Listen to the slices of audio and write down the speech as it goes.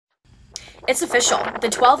It's official. The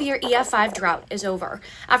 12-year EF-5 drought is over.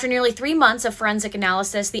 After nearly 3 months of forensic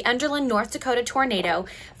analysis, the Enderlin, North Dakota tornado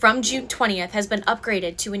from June 20th has been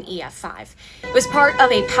upgraded to an EF-5. It was part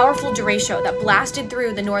of a powerful derecho that blasted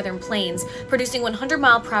through the northern plains, producing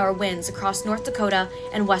 100-mile-per-hour winds across North Dakota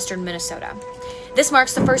and western Minnesota. This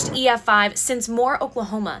marks the first EF-5 since Moore,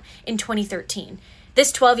 Oklahoma in 2013.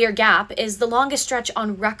 This 12-year gap is the longest stretch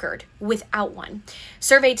on record without one.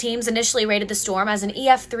 Survey teams initially rated the storm as an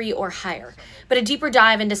EF-3 or higher, but a deeper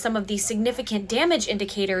dive into some of the significant damage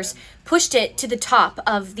indicators pushed it to the top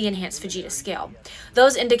of the enhanced Fujita scale.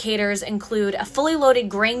 Those indicators include a fully loaded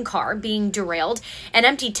grain car being derailed, an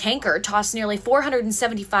empty tanker tossed nearly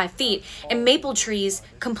 475 feet, and maple trees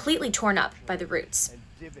completely torn up by the roots.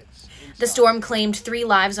 The storm claimed 3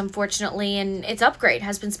 lives, unfortunately, and its upgrade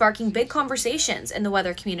has been sparking big conversations in the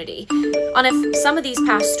weather community on if some of these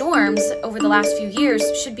past storms over the last few years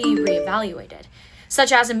should be reevaluated,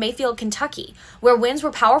 such as in Mayfield, Kentucky, where winds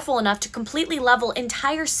were powerful enough to completely level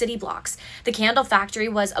entire city blocks. The candle factory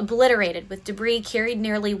was obliterated with debris carried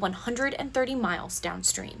nearly 130 miles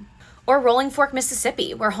downstream. Or Rolling Fork,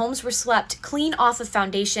 Mississippi, where homes were swept clean off of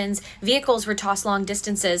foundations, vehicles were tossed long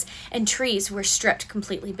distances, and trees were stripped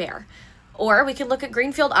completely bare. Or we could look at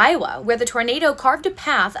Greenfield, Iowa, where the tornado carved a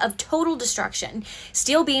path of total destruction.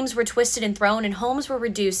 Steel beams were twisted and thrown, and homes were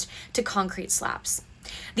reduced to concrete slabs.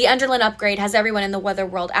 The Enderlin upgrade has everyone in the weather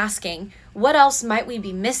world asking, what else might we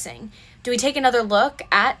be missing? Do we take another look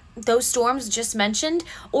at those storms just mentioned,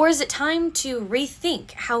 or is it time to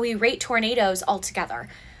rethink how we rate tornadoes altogether?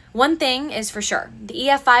 One thing is for sure, the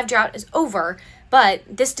EF-5 drought is over, but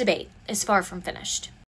this debate is far from finished.